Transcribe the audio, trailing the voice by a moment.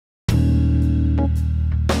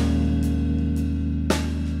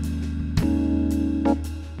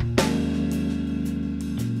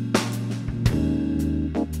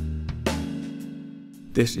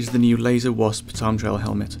This is the new Lazer Wasp time trial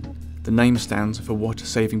helmet. The name stands for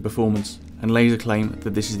water-saving performance, and Lazer claim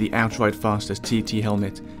that this is the outright fastest TT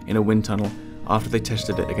helmet in a wind tunnel after they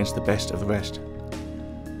tested it against the best of the rest.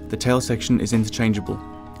 The tail section is interchangeable,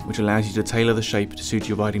 which allows you to tailor the shape to suit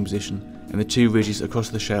your riding position, and the two ridges across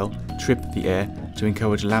the shell trip the air to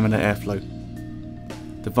encourage laminar airflow.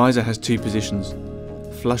 The visor has two positions,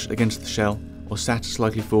 flush against the shell or sat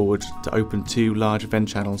slightly forward to open two large vent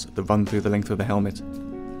channels that run through the length of the helmet.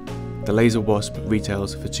 The Lazer Wasp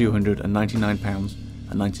retails for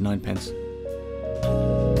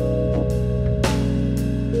 £299.99.